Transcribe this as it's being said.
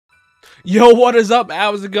Yo, what is up?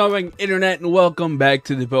 How's it going, internet? And welcome back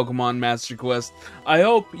to the Pokemon Master Quest. I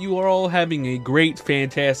hope you are all having a great,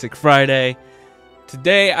 fantastic Friday.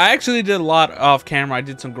 Today, I actually did a lot off camera. I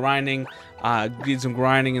did some grinding. Did some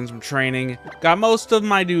grinding and some training. Got most of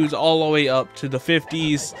my dudes all the way up to the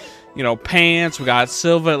 50s. You know, pants. We got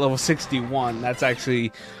Silva at level 61. That's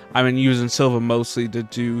actually, I've been using Silva mostly to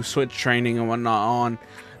do switch training and whatnot on.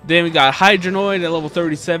 Then we got Hydronoid at level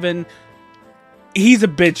 37. He's a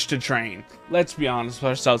bitch to train. Let's be honest with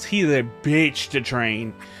ourselves. He's a bitch to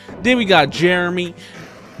train. Then we got Jeremy,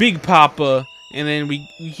 Big Papa, and then we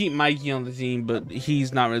keep Mikey on the team, but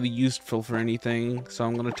he's not really useful for anything. So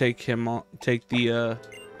I'm gonna take the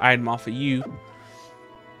item off of you.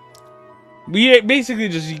 We basically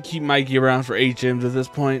just keep Mikey around for HMs at this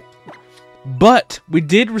point. But we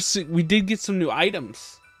did get some new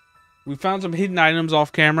items. We found some hidden items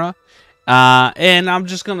off camera, and I'm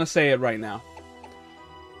just gonna say it right now.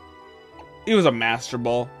 It was a Master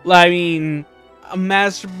Ball. I mean, a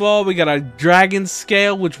Master Ball. We got a Dragon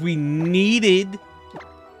Scale, which we needed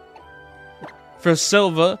for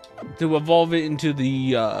Silva to evolve it into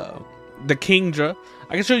the Kingdra.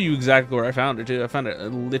 I can show you exactly where I found it too. I found it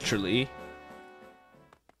literally.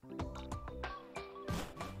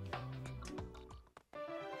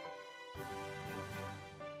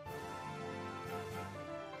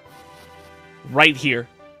 Right here.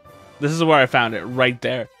 This is where I found it. Right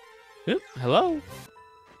there. Oop, hello.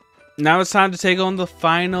 Now it's time to take on the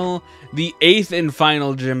 8th and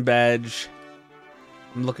final gym badge.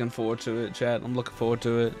 I'm looking forward to it, chat. I'm looking forward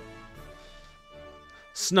to it.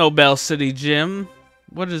 Snowbell City Gym.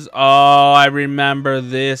 What is... Oh, I remember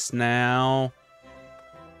this now.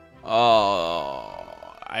 Oh,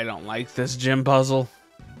 I don't like this gym puzzle.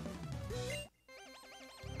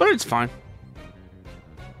 But it's fine.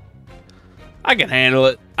 I can handle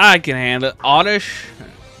it. I can handle it. Oddish.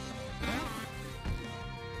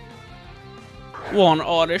 One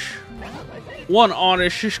Oddish. One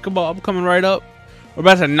Oddish shish kebab coming right up. We're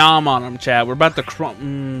about to nom on him, chat. We're about to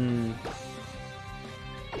crunch,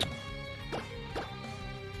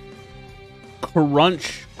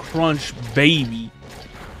 baby.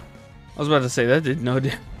 I was about to say that did no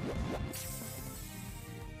damage.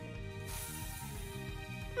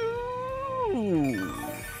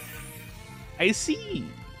 I see.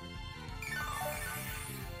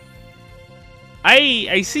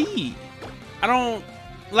 I see. I don't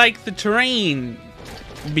like the terrain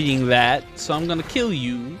being that, so I'm gonna kill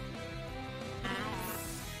you.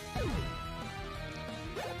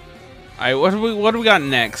 Alright, what do we got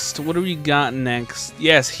next? What do we got next?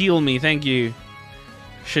 Yes, heal me, thank you.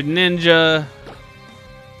 Shedinja.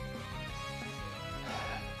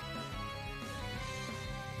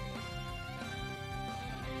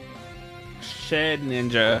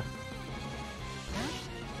 Shedinja.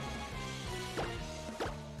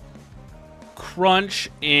 Crunch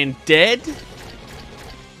and dead.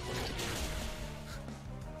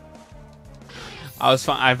 I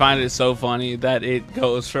find it so funny that it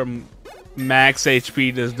goes from max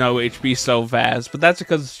HP to no HP so fast, but that's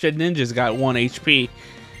because Shedinja's got 1 HP.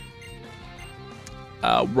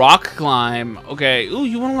 Rock climb. Okay. Ooh,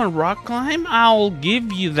 you want to learn rock climb? I'll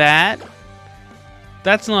give you that.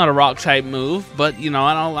 That's not a rock type move, but you know,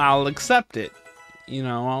 I'll accept it. You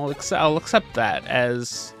know, I'll accept that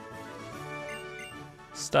as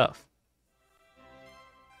stuff.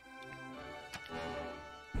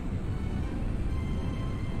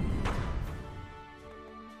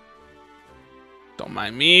 Don't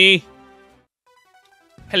mind me.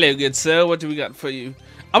 Hello, good sir. What do we got for you?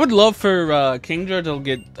 I would love for Kingdra to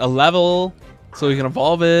get a level so we can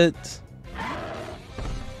evolve it.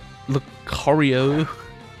 Lucario.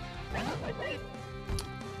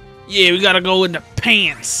 Yeah, we gotta go into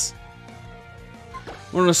pants.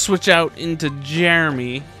 We're gonna switch out into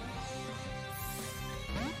Jeremy.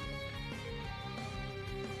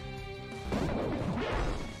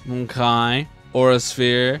 Okay. Aura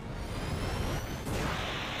Sphere.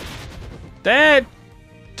 That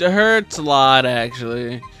hurts a lot,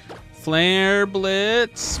 actually. Flare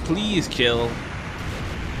Blitz. Please kill.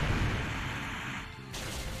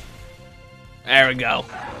 There we go.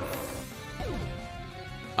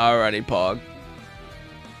 Alrighty, Pog.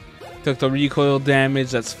 Took the recoil damage,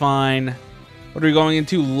 that's fine. What are we going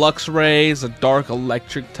into? Luxray, a dark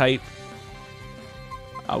electric type.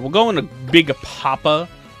 We'll go into Big Papa.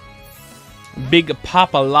 Big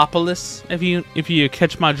Papalopolis, if you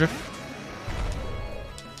catch my drift.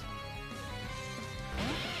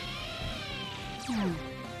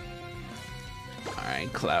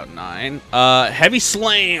 Alright, Cloud9. Heavy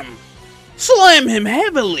Slam! Slam him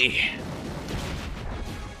heavily!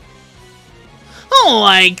 Oh,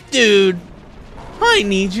 like, dude, I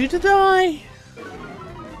need you to die.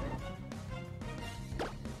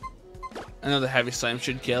 Another heavy slam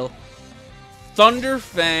should kill. Thunder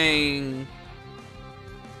Fang.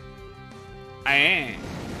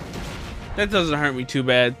 That doesn't hurt me too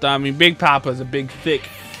bad. I mean, Big Papa's a big, thick.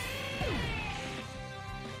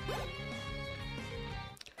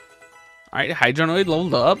 Alright, Hydronoid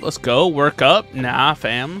leveled up. Let's go. Work up. Nah,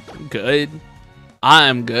 fam. Good.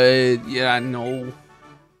 I'm good. Yeah, I know.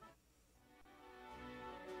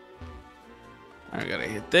 I gotta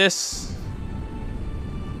hit this.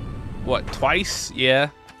 What, twice?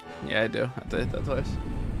 Yeah. Yeah, I do. I have to hit that twice.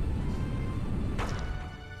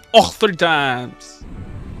 Oh, 3 times.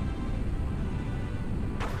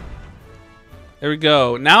 There we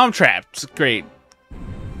go. Now I'm trapped. Great.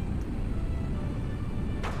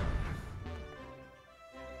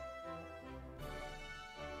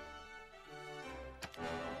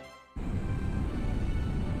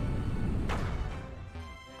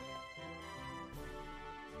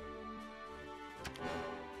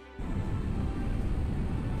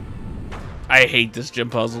 I hate this gym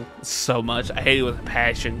puzzle so much. I hate it with a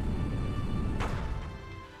passion.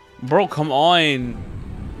 Bro, come on.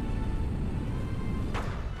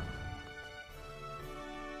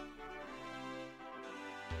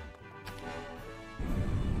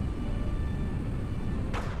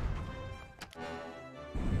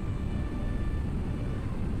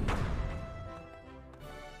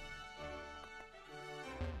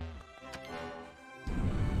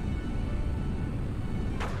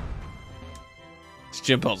 This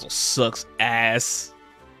gym puzzle sucks ass.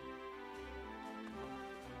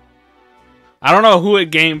 I don't know who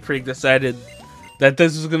at Game Freak decided that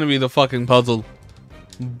this was gonna be the fucking puzzle,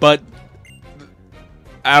 but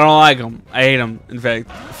I don't like them. I hate them. In fact,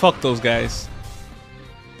 fuck those guys.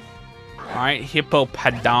 Alright,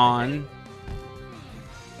 Hippopodon.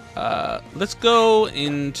 Let's go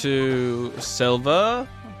into Silva.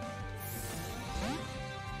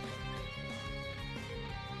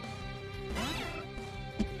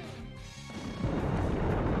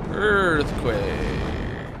 Earthquake.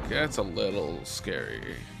 That's a little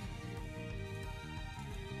scary.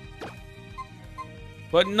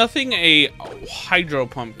 But nothing a hydro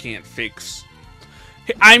pump can't fix.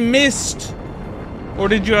 I missed! Or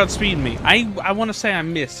did you outspeed me? I want to say I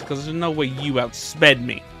missed, because there's no way you outsped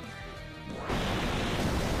me.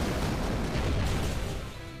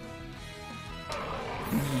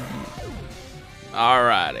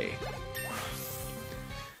 Alrighty.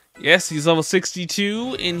 Yes, he's level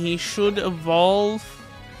 62, and he should evolve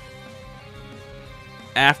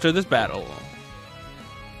after this battle.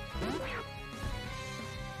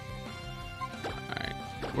 Alright.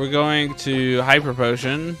 We're going to Hyper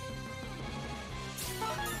Potion,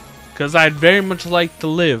 because I'd very much like to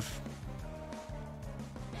live.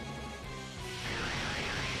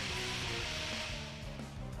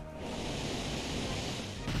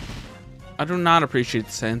 I do not appreciate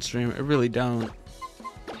the Sandstream. I really don't.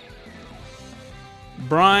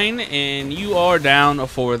 Brine, and you are down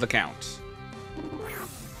for the count.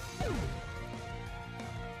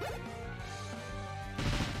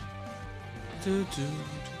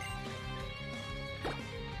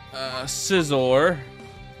 Scizor.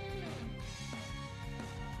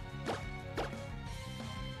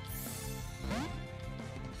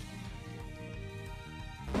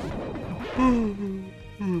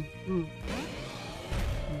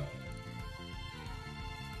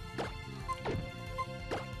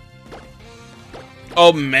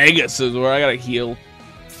 Oh, Mega Scizor. I gotta heal.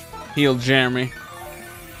 Heal Jeremy.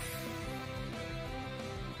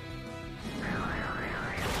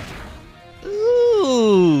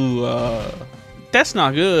 Ooh. That's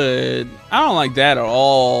not good. I don't like that at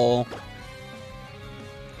all.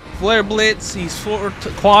 Flare Blitz. He's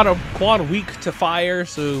quad weak to fire,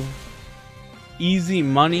 so easy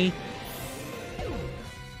money.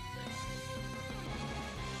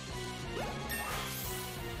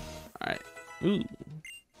 Alright. Ooh.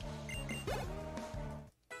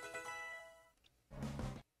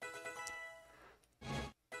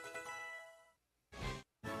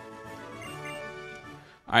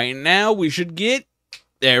 Alright, now we should get...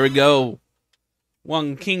 There we go.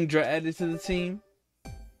 One Kingdra added to the team.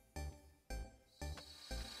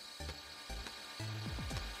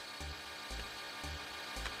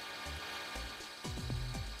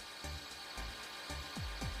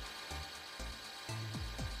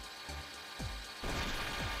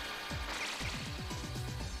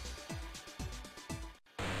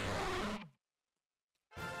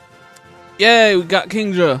 Yay, we got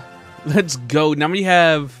Kingdra. Let's go. Now we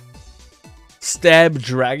have Stab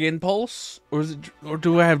Dragon Pulse? Or is it, or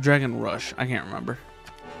do I have Dragon Rush? I can't remember.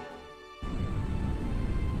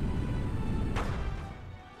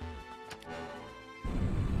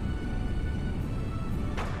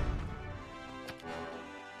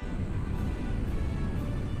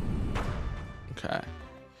 Okay.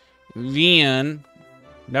 Then,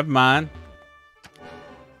 never mind.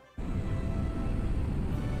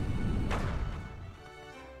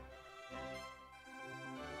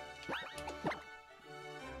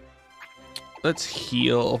 Let's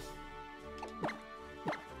heal.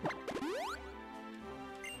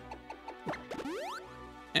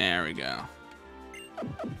 There we go.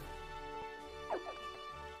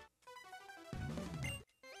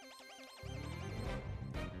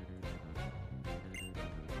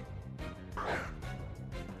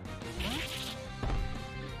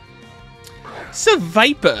 It's a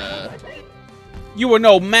Viper. You are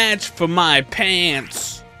no match for my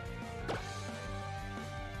pants.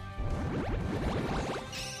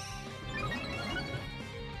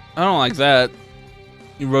 I don't like that.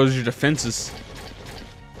 Erodes your defenses.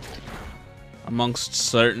 Amongst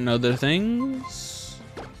certain other things.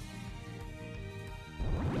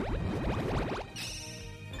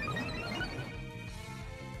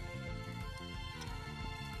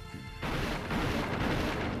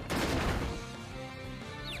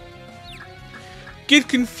 Get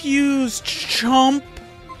confused, chump.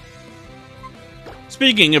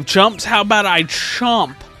 Speaking of chumps, how about I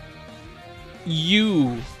chump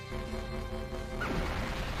you?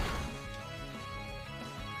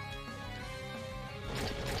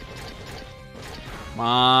 Come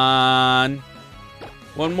on.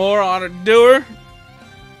 One more on a doer.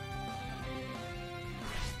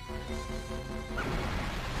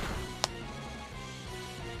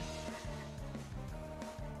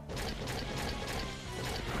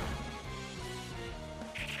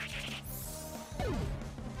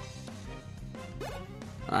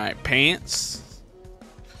 Alright, pants.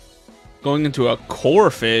 Going into a core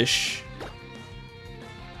fish.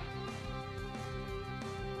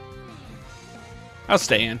 I'll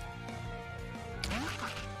stay in.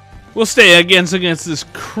 We'll stay against this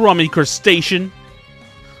crummy crustacean.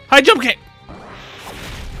 High jump kick.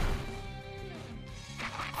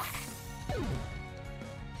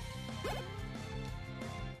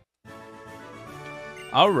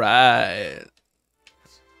 All right.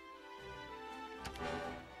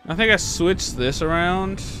 I think I switched this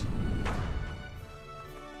around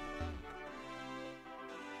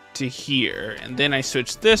to here, and then I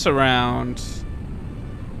switched this around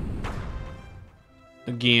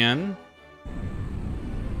again.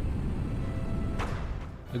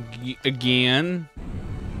 Again.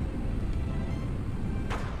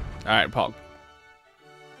 All right, Paul.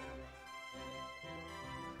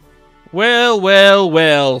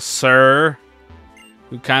 Well, sir.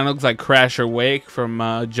 Who kind of looks like Crasher Wake from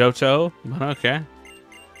Johto, but okay.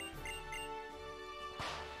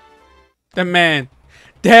 That man,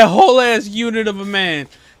 that whole ass unit of a man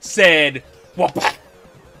said, "Whoppa."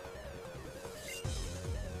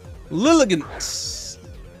 Lilligant's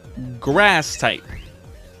grass type.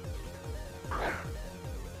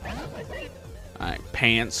 Alright,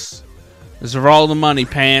 pants. This is for all the money,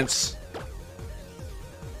 pants.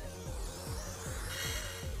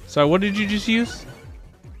 Sorry, what did you just use?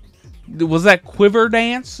 Was that quiver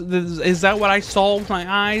dance? Is that what I saw with my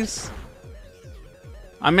eyes?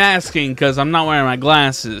 I'm asking because I'm not wearing my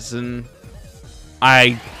glasses and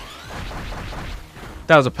that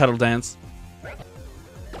was a pedal dance.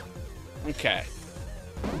 Okay.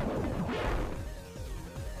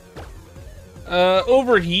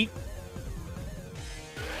 Overheat.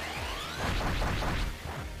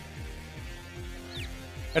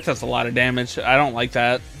 That does a lot of damage. I don't like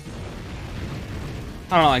that.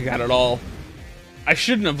 I don't like that at all. I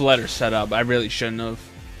shouldn't have let her set up. I really shouldn't have.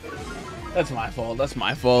 That's my fault. That's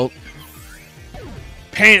my fault.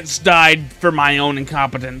 Pants died for my own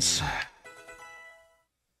incompetence.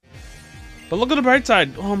 But look at the bright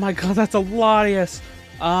side. Oh my god, that's a lot, yes.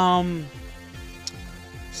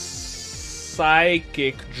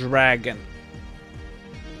 Psychic Dragon.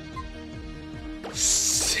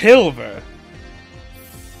 Silver.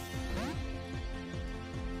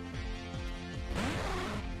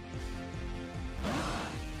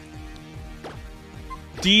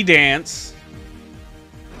 D-Dance.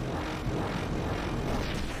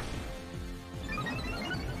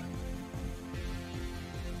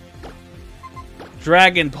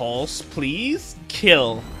 Dragon Pulse, please.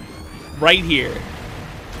 Kill. Right here.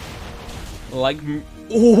 Like,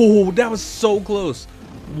 oh, that was so close.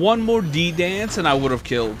 One more D-Dance and I would have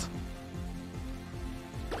killed.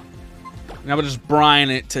 And I would just brine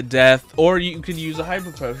it to death. Or you could use a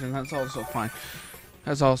hyper potion. That's also fine.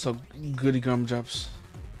 That's also goody gumdrops.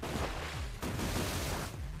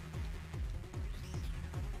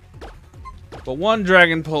 But one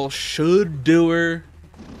Dragon Pulse should do her.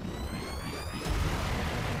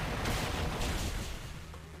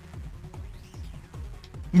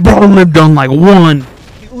 Bro lived on like 1.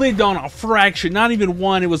 He lived on a fraction. Not even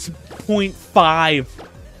 1. It was 0.5.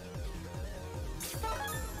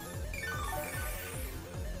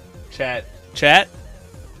 Chat?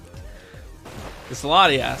 This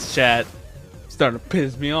Latias chat starting to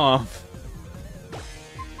piss me off.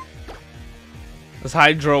 This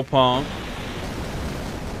Hydro Pump.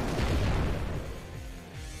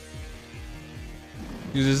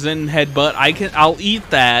 Uses in headbutt. I'll eat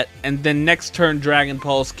that, and then next turn Dragon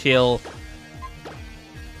Pulse kill.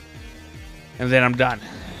 And then I'm done.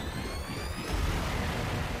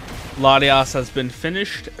 Latias has been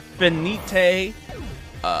finished. Finite.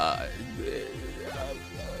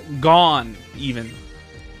 Gone, even.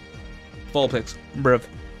 Vulpix. Bruv.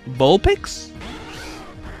 Vulpix?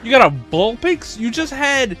 You got a Vulpix? You just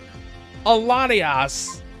had a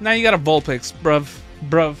Latias. Now you got a Vulpix,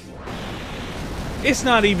 bruv. It's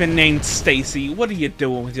not even named Stacy. What are you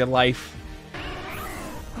doing with your life?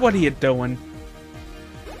 What are you doing?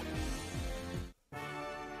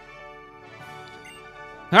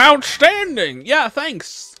 Outstanding! Yeah,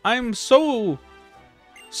 thanks. I'm so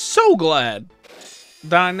glad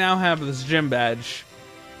that I now have this gym badge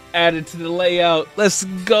added to the layout. Let's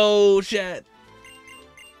go, chat.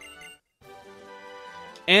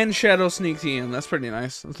 And Shadow Sneak TM. That's pretty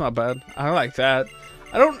nice. That's not bad. I like that.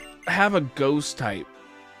 I don't have a ghost type.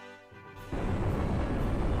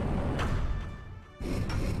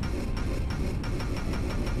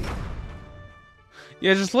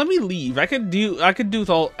 Yeah, just let me leave. I could do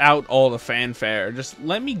out all the fanfare. Just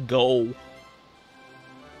let me go.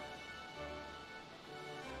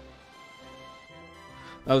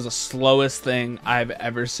 That was the slowest thing I've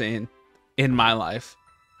ever seen in my life.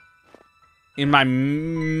 In my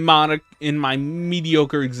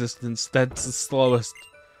mediocre existence, that's the slowest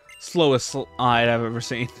slide I've ever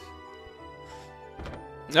seen.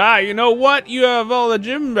 Ah, you know what? You have all the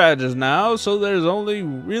gym badges now, so there's only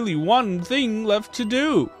really one thing left to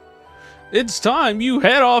do. It's time you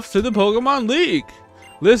head off to the Pokemon League.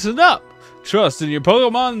 Listen up. Trust in your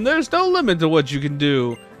Pokemon, there's no limit to what you can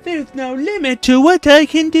do. There's no limit to what I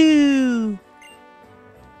can do.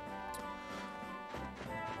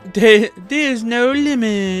 There's no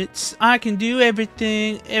limits. I can do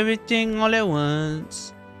everything all at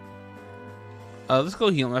once. Let's go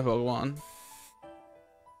heal my Pokemon.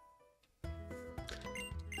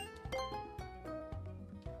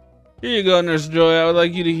 Here you go, Nurse Joy. I would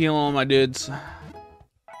like you to heal all my dudes.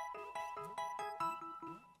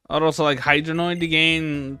 I'd also like Hydronoid to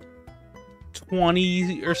gain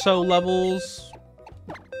 20 or so levels,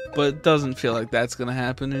 but it doesn't feel like that's gonna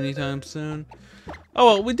happen anytime soon.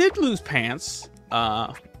 Oh well, we did lose Pants.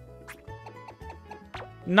 Not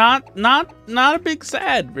a big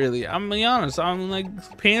sad, really. I'm gonna be honest. I'm like,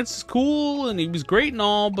 Pants is cool and he was great and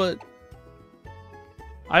all, but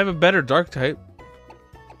I have a better Dark type.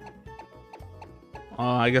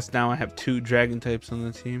 I guess now I have 2 Dragon types on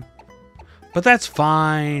the team, but that's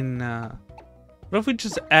fine. What if we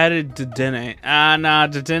just added Dedenne? Nah,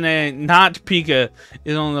 Dedenne, not Pika,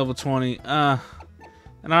 is only level 20. And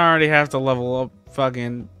I already have to level up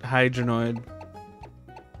fucking Hydronoid.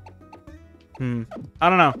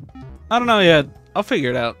 I don't know yet. I'll figure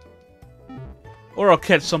it out. Or I'll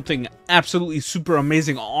catch something absolutely super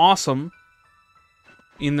amazing awesome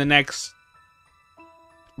in the next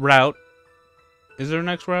route. Is there a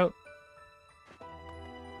next route?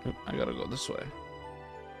 I gotta go this way.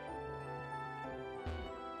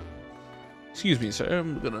 Excuse me, sir.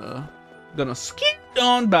 I'm gonna skip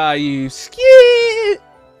on by you. Skip.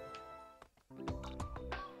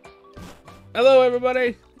 Hello,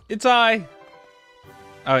 everybody. It's I.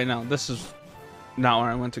 Oh wait, no. This is not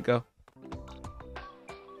where I want to go.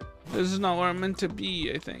 This is not where I'm meant to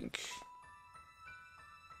be, I think.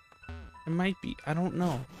 It might be. I don't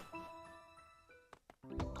know.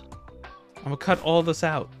 I'm gonna cut all this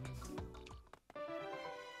out.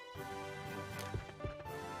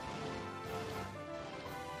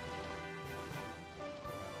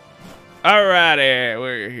 Alrighty,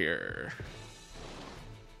 we're here.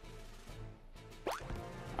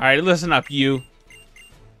 Alright, listen up, you.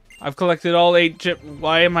 I've collected all 8 chip.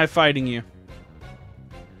 Why am I fighting you?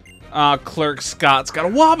 Clerk Scott's got a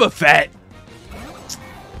Wobbuffet!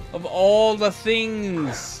 Of all the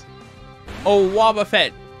things. Oh,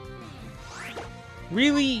 Wobbuffet.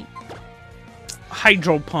 Really?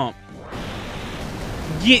 Hydro Pump.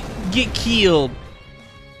 Get killed.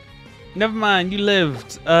 Never mind, you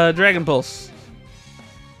lived. Dragon Pulse.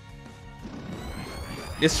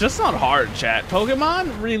 It's just not hard, chat.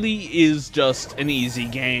 Pokemon really is just an easy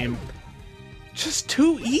game. Just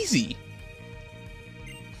too easy.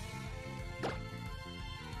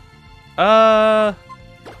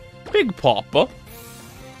 Big Papa.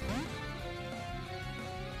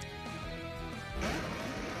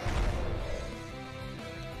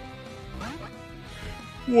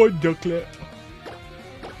 One ducklet.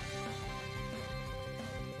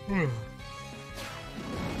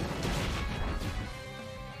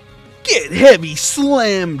 Get heavy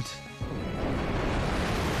slammed.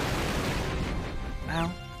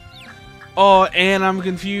 Ow. Oh, and I'm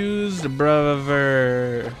confused,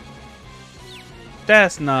 brother.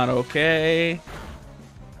 That's not okay.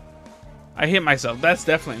 I hit myself. That's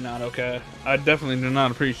definitely not okay. I definitely do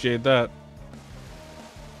not appreciate that.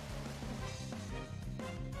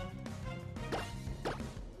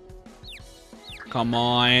 Come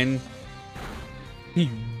on. You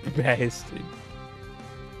bastard.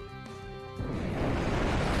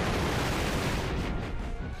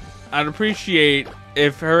 I'd appreciate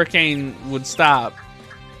if Hurricane would stop.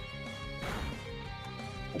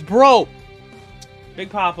 Bro! Big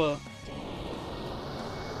Papa.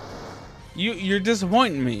 You're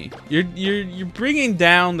disappointing me. You're bringing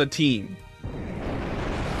down the team. You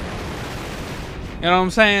know what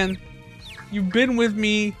I'm saying? You've been with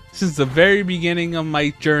me since the very beginning of my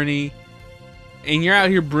journey, and you're out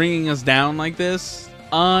here bringing us down like this?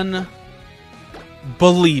 Unbelievable.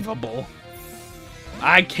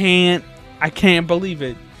 I can't believe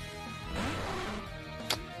it.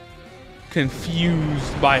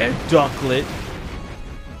 Confused by a ducklet.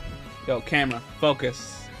 Yo, camera,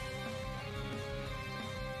 focus.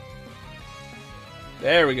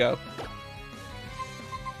 There we go.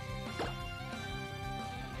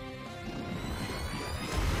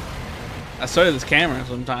 I swear this camera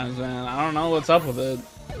sometimes, man. I don't know what's up with it.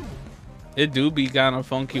 It do be kind of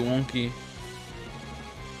funky wonky.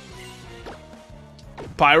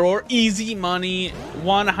 Pyroar, easy money.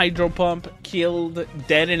 One Hydro Pump, killed,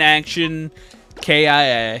 dead in action,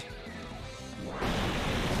 KIA.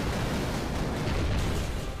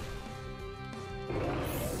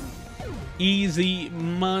 Easy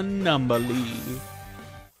monopoly.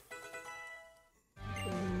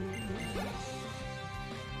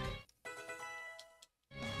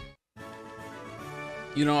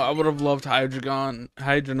 You know, I would have loved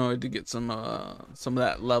Hydronoid to get some of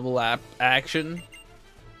that level up action.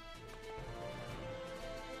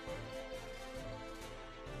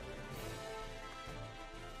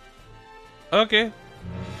 Okay.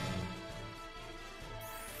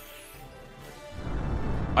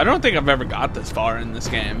 I don't think I've ever got this far in this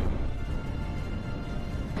game.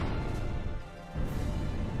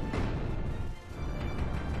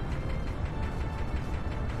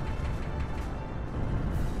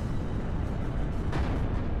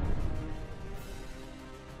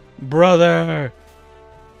 Brother.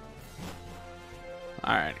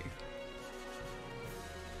 Alrighty.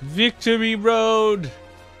 Victory Road.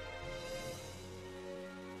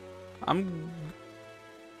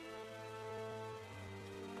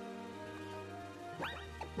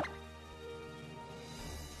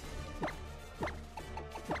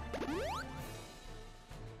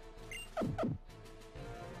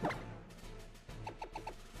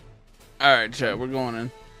 Alright, chat, we're going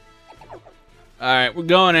in. Alright, we're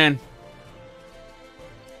going in.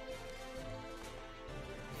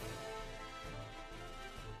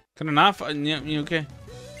 Can I not fight? Yeah, you okay?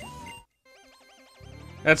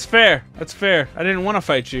 That's fair. That's fair. I didn't want to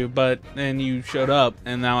fight you, but then you showed up,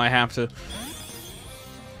 and now I have to.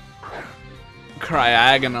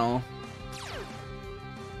 Cryogonal.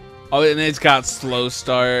 Oh, and it's got slow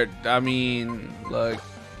start. I mean, look,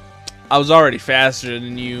 I was already faster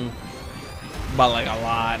than you, by like a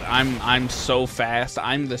lot. I'm so fast.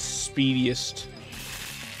 I'm the speediest.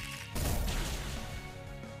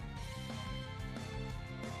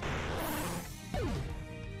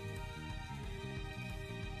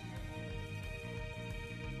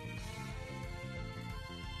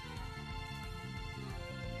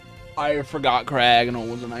 I forgot Cryogonal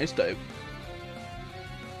was an ice type.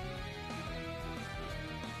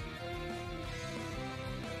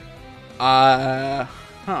 Huh.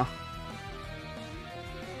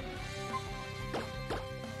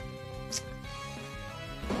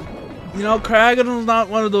 You know, Cryogonal's not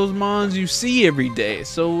one of those mons you see every day,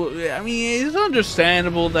 so, I mean, it's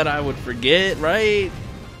understandable that I would forget, right?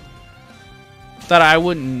 That I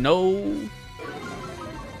wouldn't know.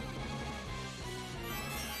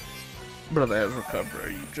 Brother has recovered. Are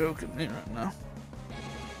you joking me right now?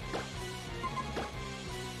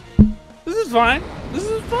 is fine. This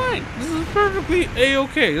is fine. This is perfectly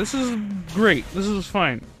a-okay. This is great. This is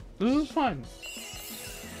fine. This is fine.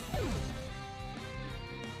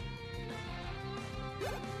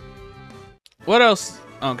 What else?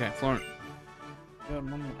 Okay, Florence. Yeah,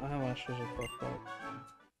 my eyelashes are fucked up.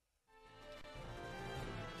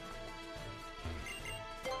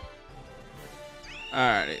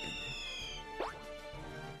 Alrighty.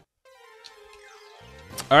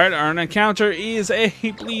 Alright, our encounter is a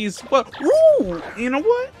please. What? Ooh! You know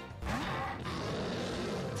what?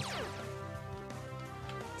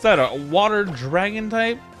 Is that a water dragon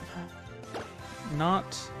type?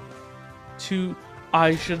 Not to.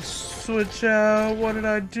 I should switch out. What did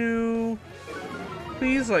I do?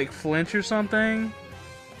 Please, like, flinch or something?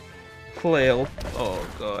 Flail. Oh,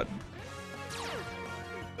 God.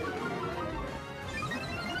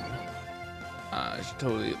 I should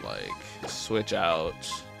totally, like, switch out.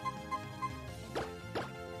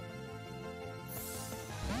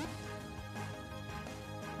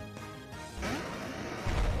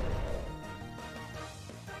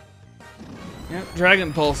 Yep,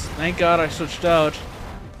 Dragon Pulse. Thank God I switched out.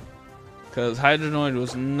 Because Hydronoid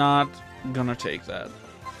was not gonna take that.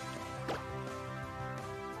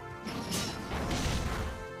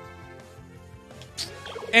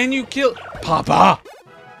 And you killed Papa!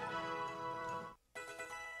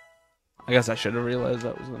 I guess I should have realized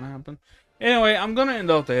that was gonna happen. Anyway, I'm gonna end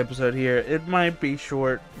off the episode here. It might be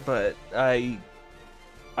short, but I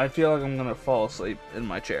feel like I'm gonna fall asleep in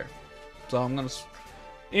my chair. So I'm gonna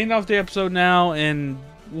end off the episode now, and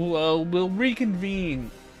we'll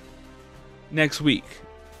reconvene next week.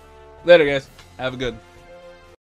 Later, guys. Have a good